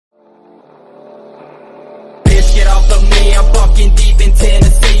me, I'm bucking deep in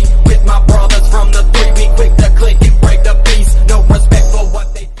Tennessee with my brothers from the 3. We quick to click and break the peace. No respect for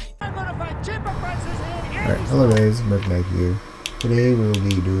what they think. Alright, hello guys, Merc Knight here. Today we will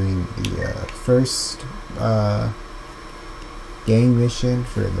be doing the first gang mission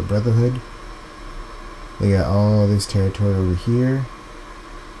for the Brotherhood. They got all this territory over here.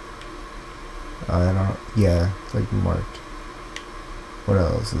 Yeah, it's like marked. What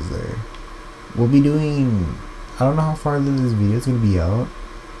else is there? We'll be doing, I don't know how far this video is going to be out.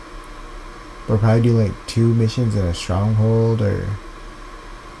 We'll probably do like 2 missions in a stronghold or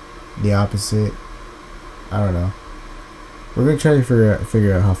the opposite. I don't know. We're going to try to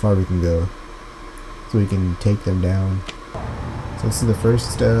figure out how far we can go so we can take them down. So this is the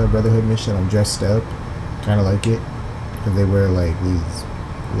first Brotherhood mission. I'm dressed up. Kind of like it because they wear like these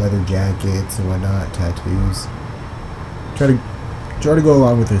leather jackets and whatnot, tattoos. Try to go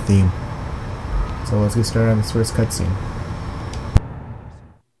along with their theme. So let's get started on this first cutscene.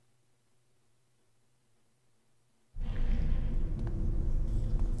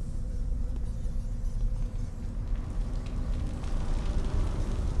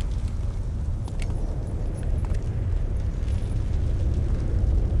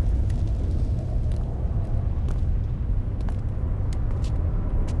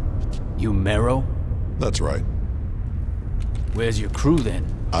 You Maero? That's right. Where's your crew then?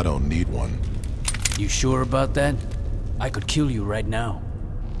 I don't need one. You sure about that? I could kill you right now.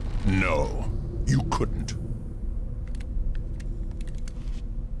 No, you couldn't.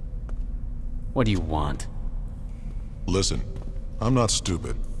 What do you want? Listen, I'm not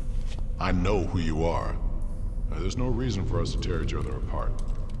stupid. I know who you are. There's no reason for us to tear each other apart.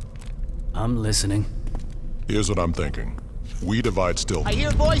 I'm listening. Here's what I'm thinking. We divide Stilwater. I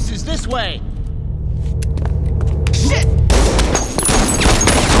hear voices this way! Shit!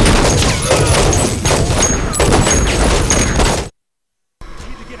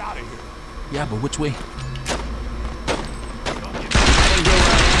 Need to get out of here. Yeah, but which way?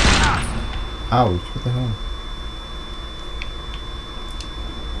 Ouch, what the hell?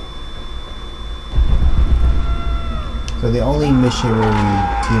 So the only mission where we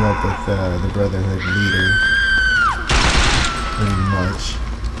team up with the Brotherhood leader, pretty much.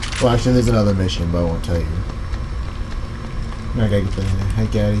 Well, actually there's another mission, but I won't tell you. I gotta get the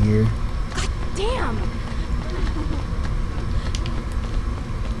heck out of here. God damn!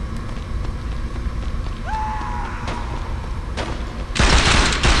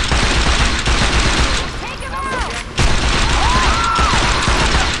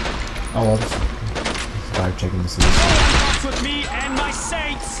 Oh, well, let's start checking the city. With me and my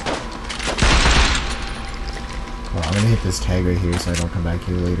saints! Well, I'm gonna hit this tag right here so I don't come back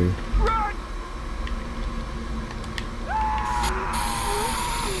here later. Run!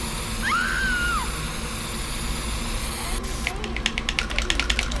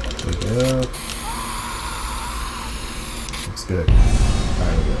 Pick it up. Looks good.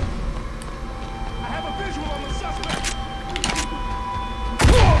 Alright, we go. I have a visual on the suspect!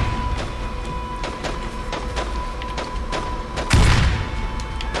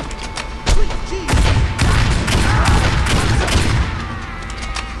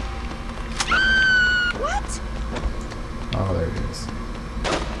 Oh, there it is.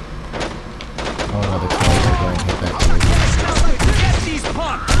 Oh no, the cars are going to hit that dude. Get these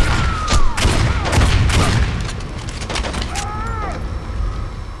punks!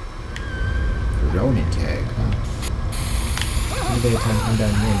 Ronin tag, huh? Maybe they time to come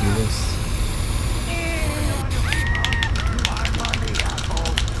down here and do this.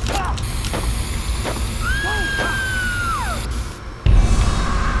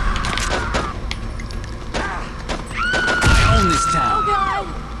 I own this town. Oh god!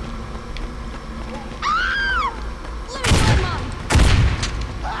 Lose my mind!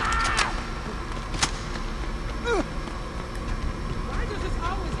 Why does this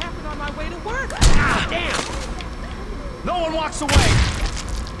always happen on my way to work? Ah, damn! No one walks away!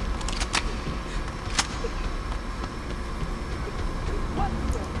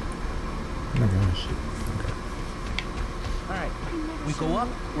 Oh my gosh. Alright, we go up,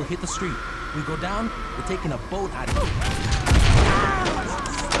 we'll hit the street. We go down, we're taking a boat out of here.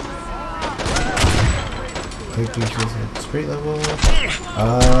 Take these at straight level. We're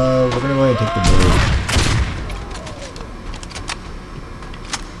gonna go ahead and take the boat.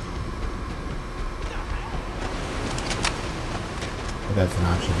 If that's an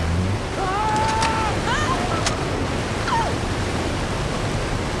option down here.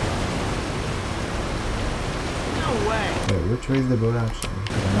 No way! Wait, which way is the boat option?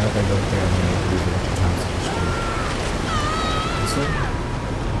 Because I know if I go there, I'm gonna lose a bunch of times on the street. This way?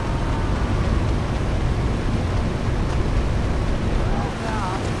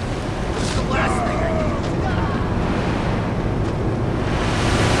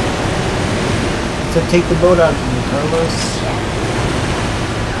 to take the boat out from me, Carlos.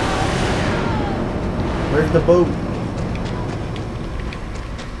 Where's the boat?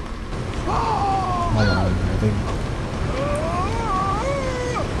 Hold on, I think.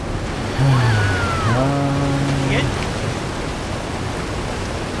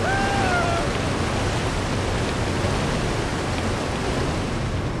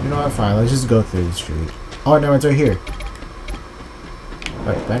 You know what? Fine. Let's just go through the street. Oh no, it's right here.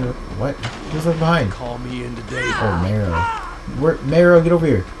 Wait, Ben, what? Who's left behind? Call me in today. Oh, Maero. Where? Maero, get over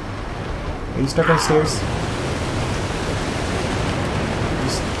here. Are you stuck on the stairs?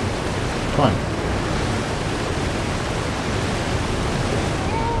 Just, come on.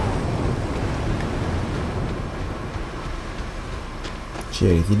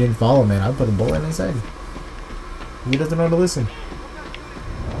 Shit, if you didn't follow, man, I'd put a bullet in his head. He doesn't know how to listen.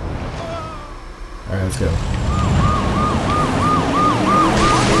 Alright, let's go.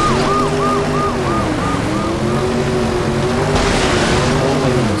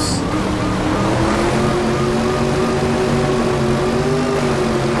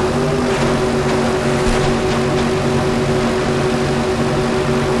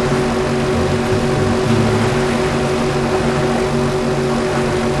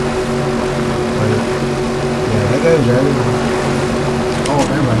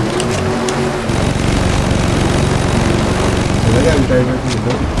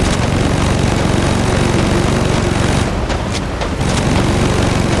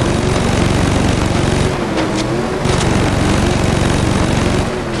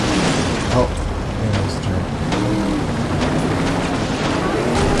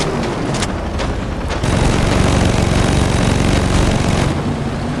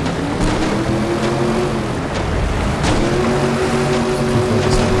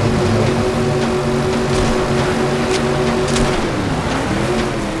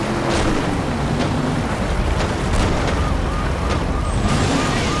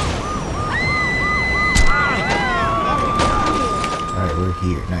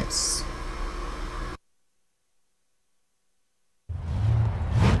 Here, nice.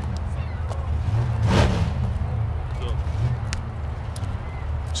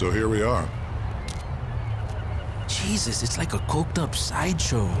 So here we are. Jesus, it's like a coked up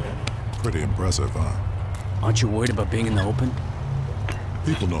sideshow. Pretty impressive, huh? Aren't you worried about being in the open?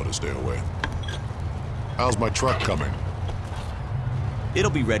 People know to stay away. How's my truck coming?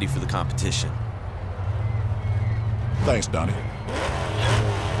 It'll be ready for the competition. Thanks, Donnie.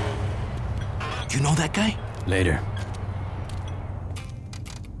 You know that guy? Later.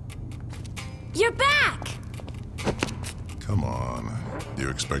 You're back! Come on. You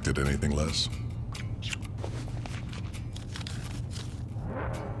expected anything less?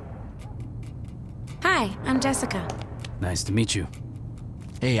 Hi, I'm Jessica. Nice to meet you.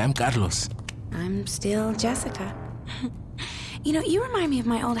 Hey, I'm Carlos. I'm still Jessica. You know, you remind me of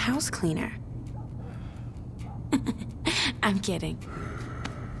my old house cleaner. I'm kidding.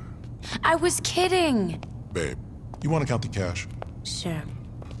 I was kidding! Babe, you want to count the cash? Sure.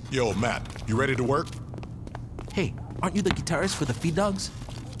 Yo, Matt, you ready to work? Hey, aren't you the guitarist for the Feed Dogs?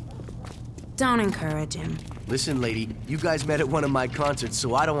 Don't encourage him. Listen, lady, you guys met at one of my concerts,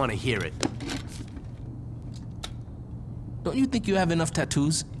 so I don't want to hear it. Don't you think you have enough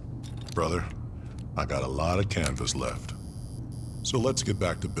tattoos? Brother, I got a lot of canvas left. So let's get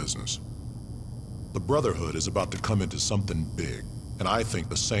back to business. The Brotherhood is about to come into something big, and I think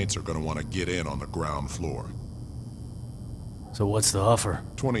the Saints are going to want to get in on the ground floor. So what's the offer?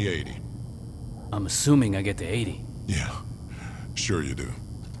 2080. I'm assuming I get to 80. Yeah, sure you do.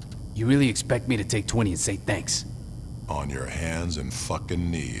 You really expect me to take 20 and say thanks? On your hands and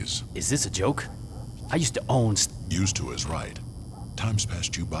fucking knees. Is this a joke? I used to own Used to is right. Time's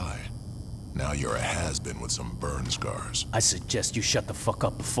passed you by. Now you're a has-been with some burn scars. I suggest you shut the fuck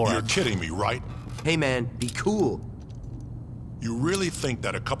up before You're kidding me, right? Hey man, be cool. You really think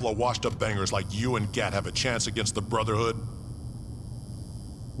that a couple of washed-up bangers like you and Gat have a chance against the Brotherhood?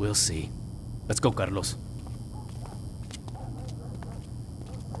 We'll see. Let's go, Carlos.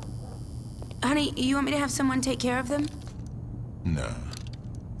 Honey, you want me to have someone take care of them? Nah.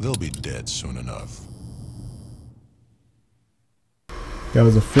 They'll be dead soon enough. That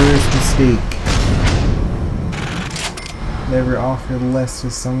was a first mistake. Never offer less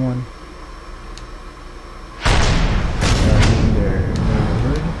to someone.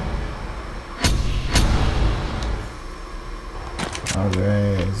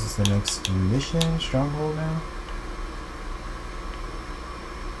 Alright, is this the next mission? Stronghold now?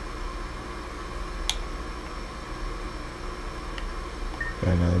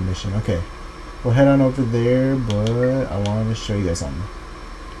 Got another mission. Okay. We'll head on over there, but I wanted to show you guys something.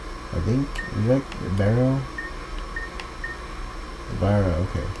 I think. You like the barrel? The barrel,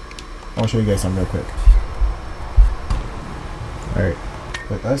 okay. I'll show you guys something real quick. Alright.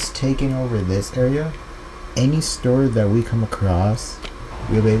 With us taking over this area, any store that we come across,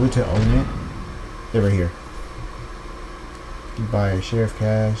 we'll be able to own it. They're right here. You buy a share of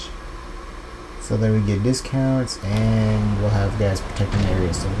cash. So then we get discounts and we'll have guys protecting the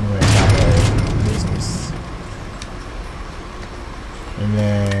area so we can buy our business. And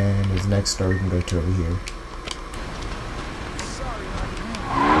then this next store we can go to over here.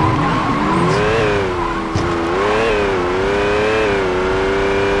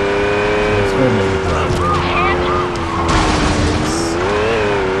 Let's go ahead and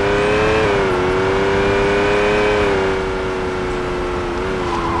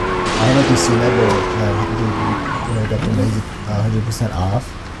I don't know if you've seen that, but I got the music 100% off.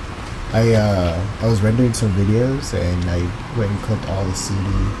 I was rendering some videos and I went and clicked all the CD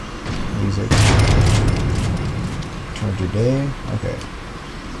music. 200 day. Okay.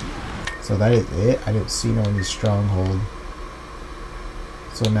 So that is it. I didn't see no any stronghold.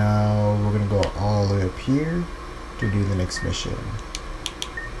 So now we're gonna go all the way up here to do the next mission.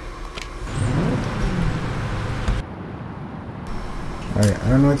 Alright, I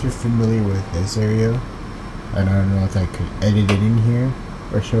don't know if you're familiar with this area. I don't know if I could edit it in here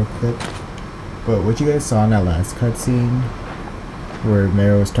or show a clip. But what you guys saw in that last cutscene where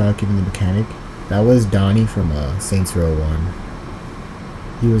Maero was talking to the mechanic, that was Donnie from Saints Row 1.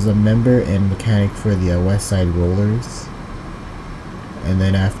 He was a member and mechanic for the West Side Rollerz. And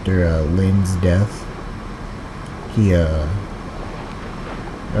then after Lynn's death, he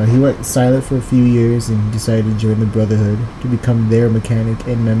went silent for a few years and decided to join the Brotherhood to become their mechanic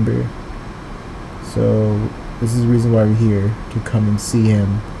and member. So this is the reason why we're here, to come and see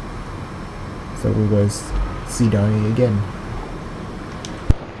him. So we're going to see Donnie again.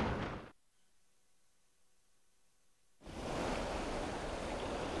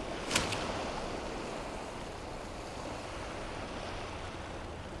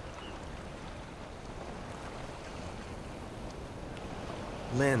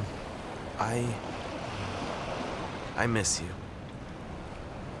 Lynn, I miss you.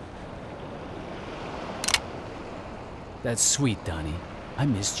 That's sweet, Donnie. I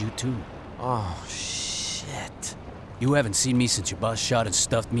missed you too. Oh, shit. You haven't seen me since your boss shot and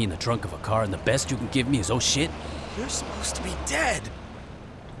stuffed me in the trunk of a car, and the best you can give me is oh shit? You're supposed to be dead.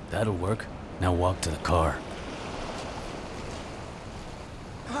 That'll work. Now walk to the car.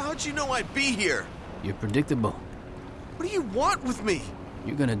 How'd you know I'd be here? You're predictable. What do you want with me?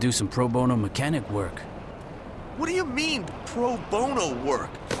 You're gonna do some pro bono mechanic work. What do you mean, pro bono work?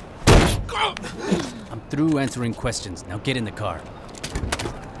 I'm through answering questions. Now get in the car.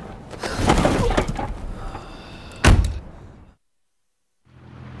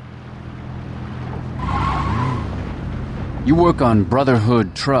 You work on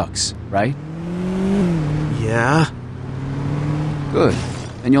Brotherhood trucks, right? Yeah? Good.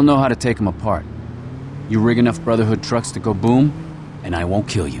 Then you'll know how to take them apart. You rig enough Brotherhood trucks to go boom, and I won't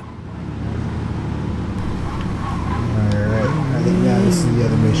kill you. Alright, I think now this is the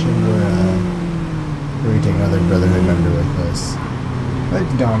other mission where we take another Brotherhood member with us. But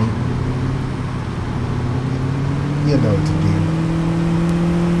it's Donnie. He'll know what to do.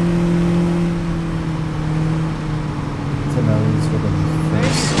 So now we just go to the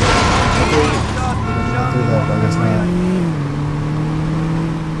first. Okay. Go through that, but I guess not.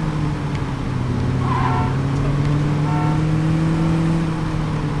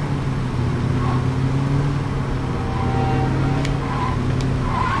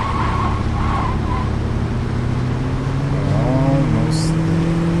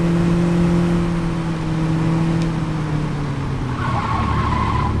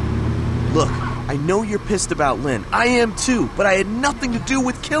 I know you're pissed about Lynn. I am too, but I had nothing to do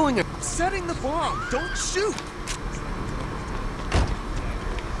with killing her. I'm setting the bomb. Don't shoot.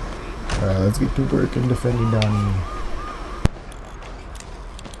 Let's get to work in defending Donnie.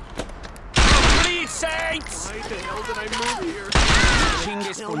 Please, Saints! Why the hell did I move here?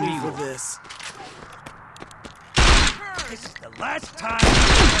 Kill me for this. This is the last time.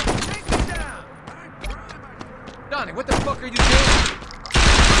 Take me down. Donnie, what the fuck are you doing?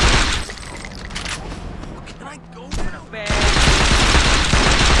 Can I go for the bag?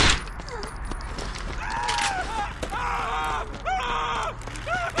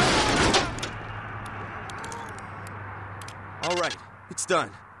 All right, it's done.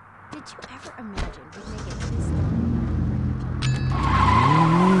 Did you ever imagine we'd make it this long?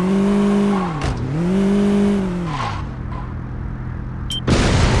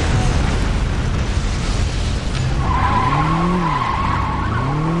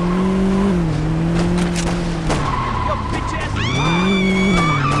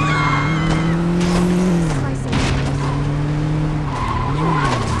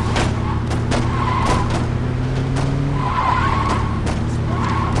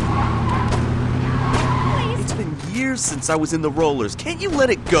 I was in the rollerz. Can't you let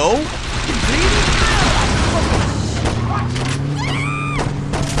it go?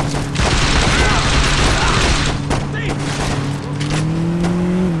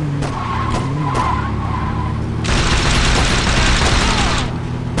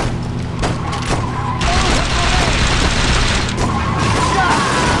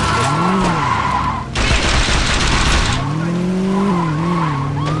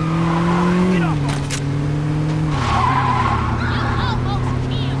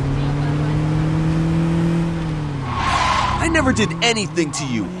 I never did anything to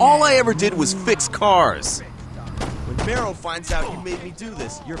you. All I ever did was fix cars. When Maero finds out you made me do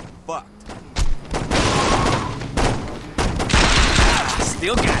this, you're fucked.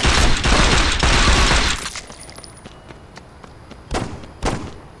 Still got it.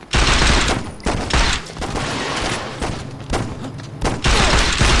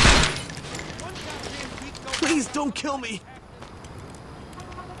 Please don't kill me.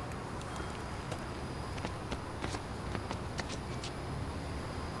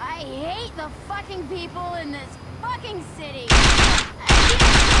 I hate the fucking people in this fucking city. I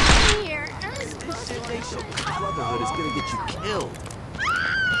can't be here. I'm supposed to They show brotherhood is gonna get you killed.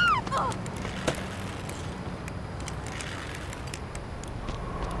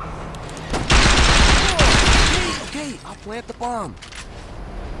 Okay, I'll plant the bomb.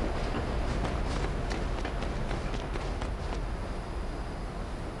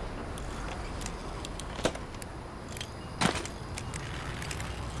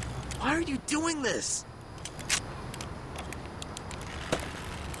 Why are you doing this?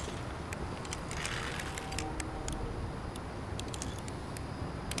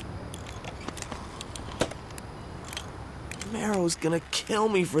 Maero's gonna kill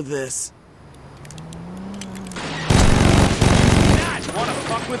me for this. Nash, wanna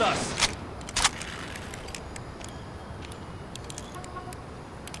fuck with us?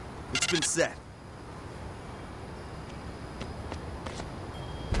 It's been set.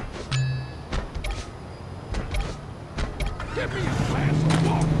 Give me a glass of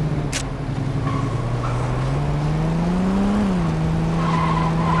water.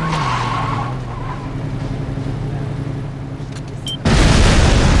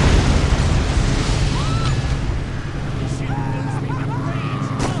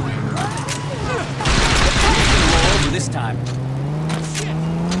 Over this time.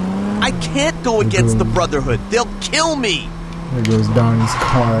 I can't go against the Brotherhood. They'll kill me. There goes Donnie's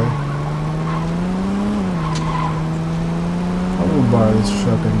car. I will borrow this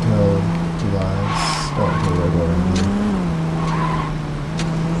truck until July. Start the regular review.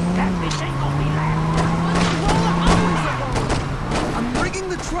 I'm rigging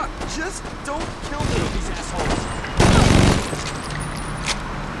the truck. Just don't kill me, these assholes.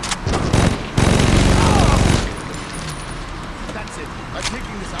 That's it. I'm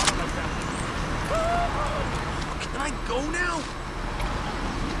taking this out of my family. Can I go now?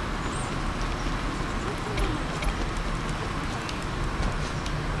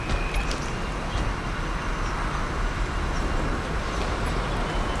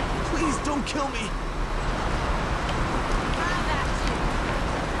 Please don't kill me.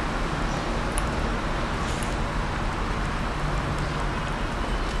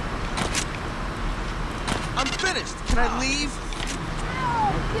 I'm finished. Can I leave?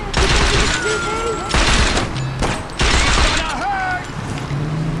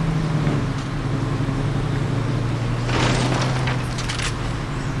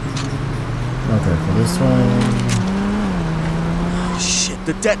 Okay, for this one. Shit,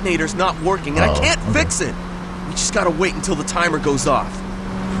 the detonator's not working and I can't fix it. We just gotta wait until the timer goes off.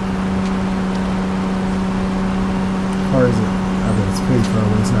 Or is it? I mean, it's pretty far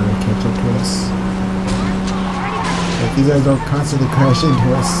away. It's not gonna catch up to us. Like, these guys don't constantly crash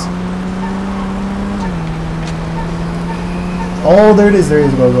into us. Oh, there it is. There it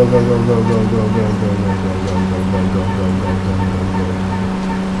is. Go, go, go, go, go, go, go, go, go, go, go, go, go, go, go, go, go, go, go, go.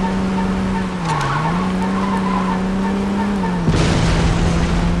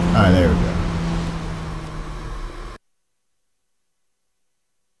 Alright, there we go.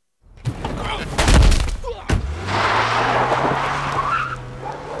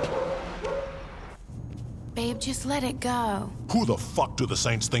 Babe, just let it go. Who the fuck do the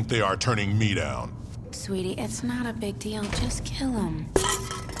Saints think they are turning me down? Sweetie, it's not a big deal. Just kill him.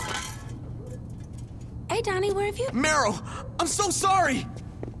 Hey, Donnie, where have you... Maero, I'm so sorry.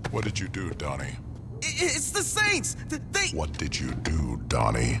 What did you do, Donnie? It's the Saints. They What did you do,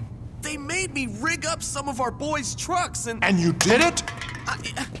 Donnie? they made me rig up some of our boys' trucks and And you did it?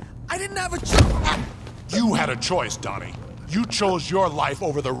 I didn't have a choice. You had a choice, Donnie. You chose your life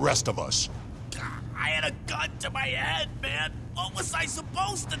over the rest of us. I had get a gun to my head, man. What was I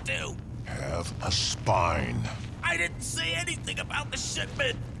supposed to do? Have a spine. I didn't say anything about the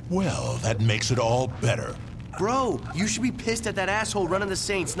shipment. Well, that makes it all better. Bro, you should be pissed at that asshole running the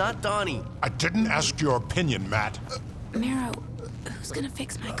Saints, not Donnie. I didn't ask your opinion, Matt. Maero, who's gonna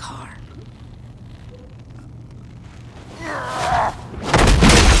fix my car?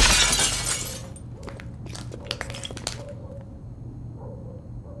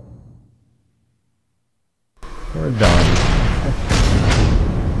 We're done.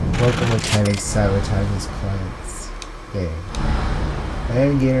 Welcome mechanic sabotage his clients. Okay.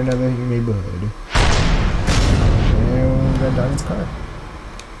 And gain another neighborhood. And we got Donnie's car.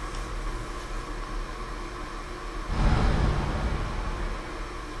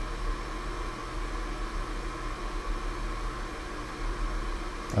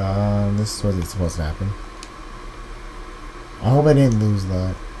 This wasn't supposed to happen. I hope I didn't lose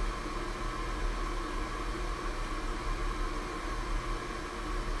that.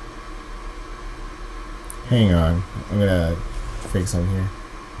 Hang on, I'm gonna fix something here.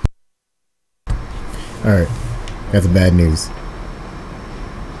 Alright, got the bad news.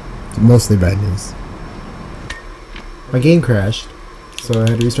 Mostly bad news. My game crashed, so I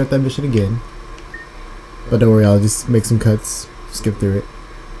had to restart that mission again. But don't worry, I'll just make some cuts, skip through it.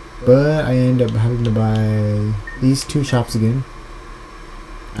 But I ended up having to buy these two shops again.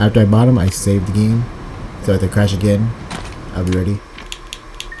 After I bought them, I saved the game, so if they crash again, I'll be ready.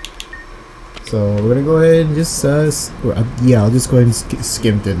 So we're gonna go ahead and just yeah, I'll just go ahead and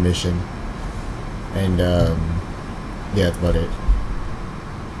skim through the mission, and yeah, that's about it.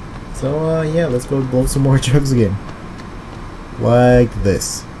 So yeah, let's go blow some more trucks again, like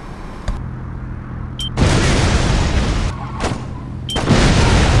this.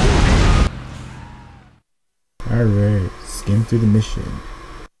 Alright, skim through the mission.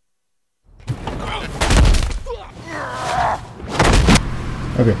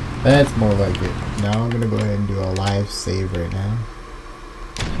 Okay, that's more like it. Now I'm gonna go ahead and do a live save right now.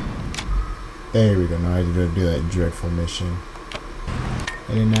 There we go, now I gotta do that dreadful mission.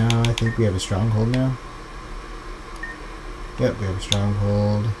 And then now I think we have a stronghold now. Yep, we have a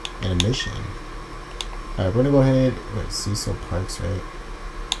stronghold and a mission. Alright, we're gonna go ahead, wait, Cecil Parks, right?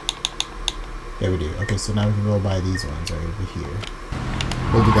 Yeah, we do. Okay, so now we can go buy these ones right over here.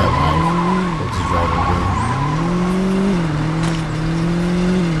 We'll do that live. We'll just drive over there.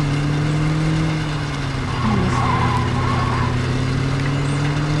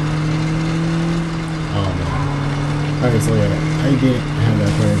 Okay, so yeah, I didn't have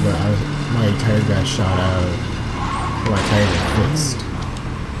that tire, but my tire got shot out. My tire got fixed.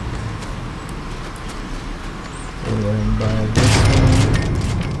 So we're going to buy this one.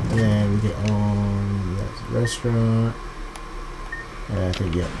 And then we get on the restaurant. And I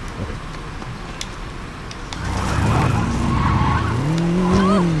think, yeah, okay.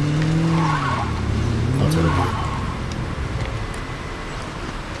 That's what I did.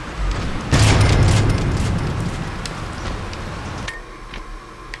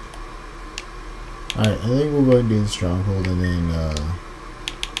 Alright, I think we'll go and do the stronghold and then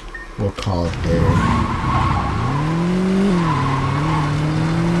we'll call it there.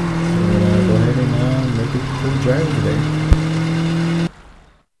 So we're gonna go ahead and make it for the drive today.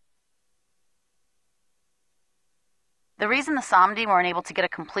 The reason the Somdi weren't able to get a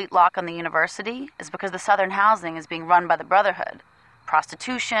complete lock on the university is because the Southern housing is being run by the Brotherhood.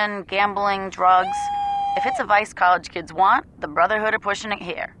 Prostitution, gambling, drugs. If it's a vice college kids want, the Brotherhood are pushing it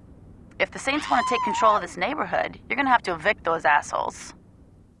here. If the Saints want to take control of this neighborhood, you're gonna have to evict those assholes.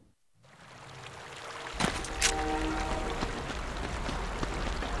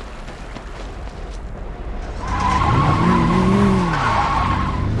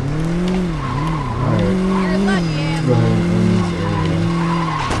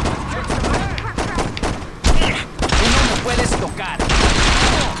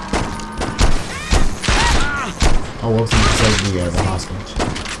 Oh, whoops, it says the hostage.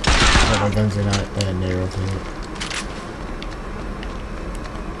 My guns are not that narrow to it.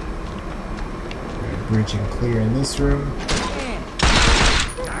 Right, breach and clear in this room.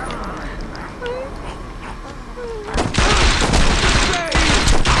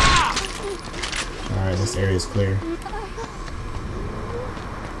 Alright, this area is clear.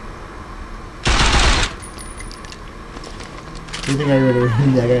 Do you think I really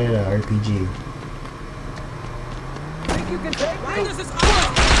that guy had an RPG? Think you can take me? This is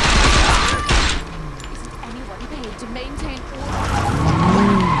To maintain order.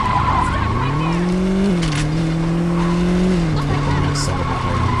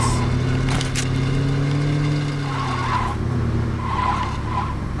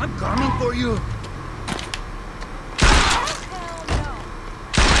 I'm coming for you.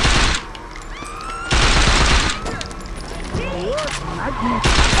 Alright,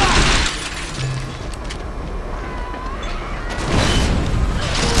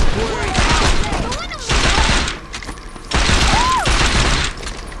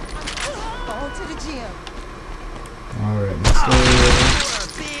 let's go.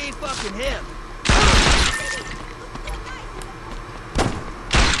 Big fucking hip.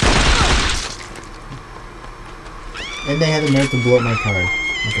 And they had the nerve to blow up my car.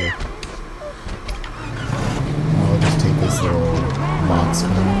 Okay. I'll just take this little box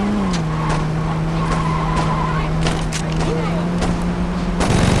car.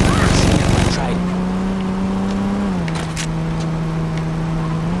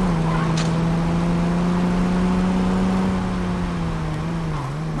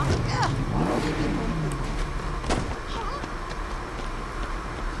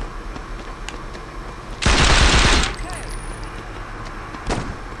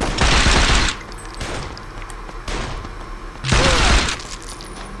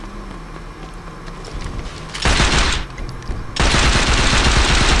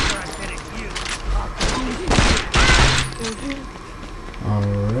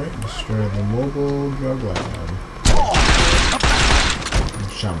 Alright, destroy the mobile drug lab.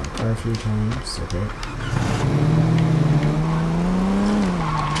 Shot my car a few times, okay.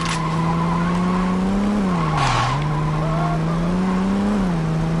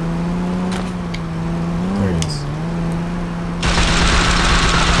 There it is.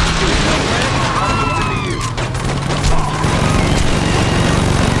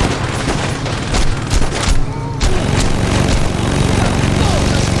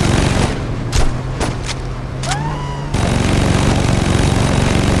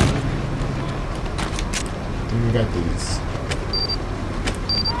 We got these.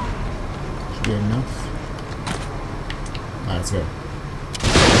 Should be enough. Alright, let's go. I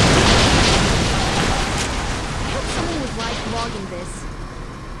hope someone was live vlogging this.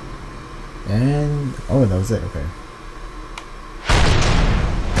 And oh, that was it. Okay.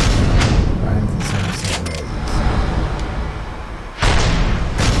 Find the sunset rays.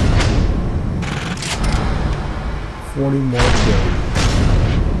 40 more to go.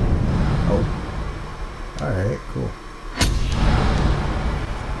 Oh. Alright, cool.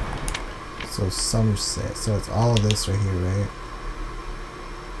 So Somerset. So it's all of this right here, right?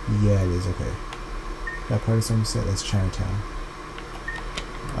 Yeah, it is. Okay. That part of Somerset, that's Chinatown.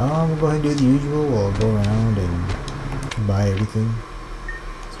 We'll go ahead and do the usual. We'll go around and buy everything.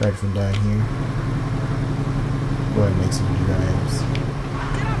 Start from down here. Go ahead and make some drives.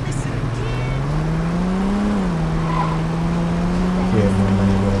 If we have more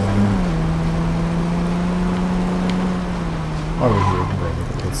money rolling. Over here, we're going to make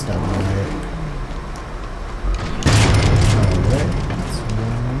a pit stop on it. Alright, that's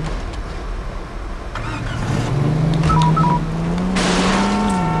one.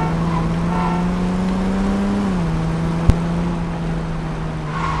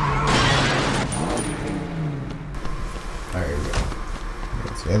 Alright, here we go.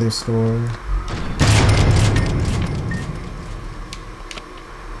 That's the other store.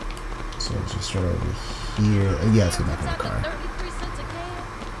 So let's just start over here. Yeah, let's get back in the car.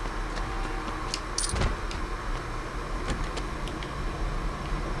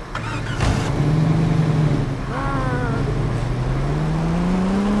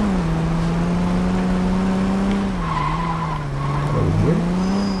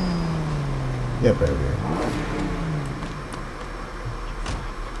 Yep, right over here.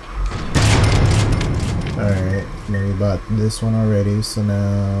 Alright, now we bought this one already, so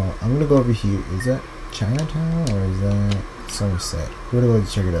now I'm gonna go over here. Is that Chinatown or is that Somerset? We're gonna go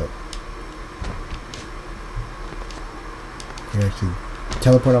check it out. You actually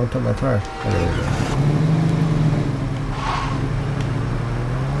teleport on top of my car. Oh, there we go.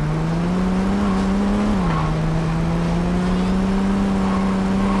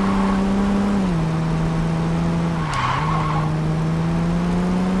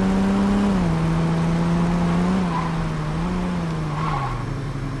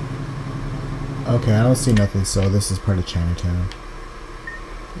 Okay, I don't see nothing, so this is part of Chinatown.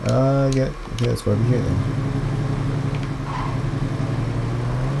 Yeah, okay, let's go over here then.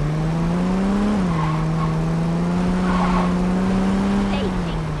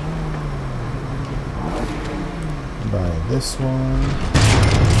 Buy this one.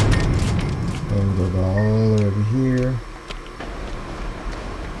 And we'll go all the way over here.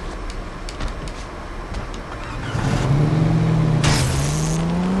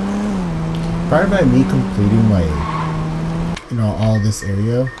 Prior by me completing my, all this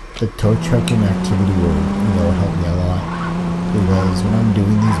area, the tow trucking activity will, help me a lot. Because when I'm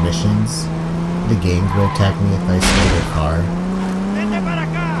doing these missions, the games will attack me if I steal their car.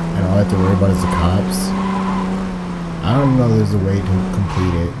 and all I have to worry about is the cops. I don't know if there's a way to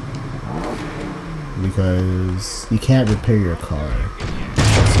complete it because you can't repair your car.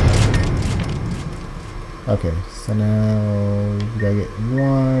 Okay, so now we gotta get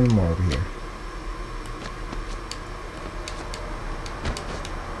one more over here.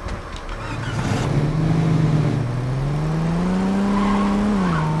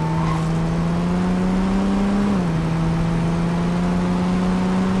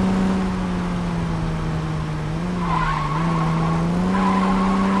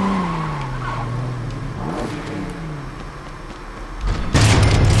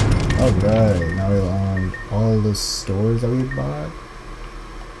 Alright, now we unlocked all the stores that we bought.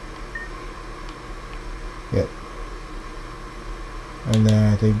 Yep. And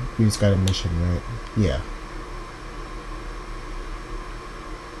then I think we just got a mission, right? Yeah.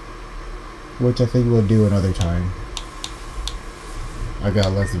 Which I think we'll do another time. I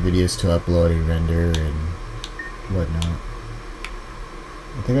got lots of videos to upload and render and whatnot.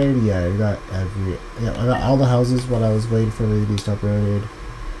 I think I already, I got I got all the houses while I was waiting for the videos to uploaded.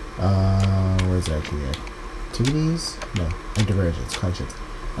 Where's that here? Activities? No, and divergence, collections.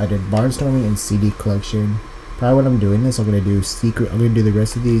 I did barnstorming and CD collection. Probably when I'm doing this, I'm gonna do secret. I'm gonna do the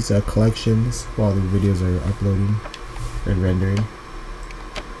rest of these collections while the videos are uploading and rendering.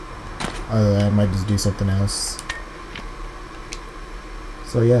 I might just do something else.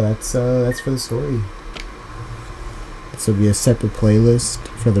 So yeah, that's for the story. This will be a separate playlist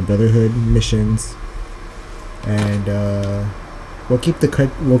for the Brotherhood missions, and we'll keep the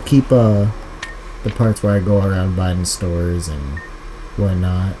parts where I go around buying stores and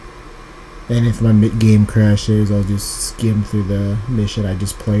whatnot. And if my game crashes, I'll just skim through the mission I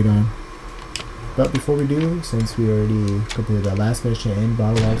just played on. But before we do, since we already completed that last mission and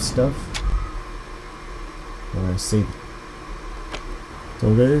bought a lot of stuff, we're gonna save it.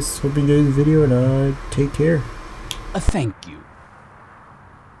 So guys, hope you enjoyed the video and take care. Thank you.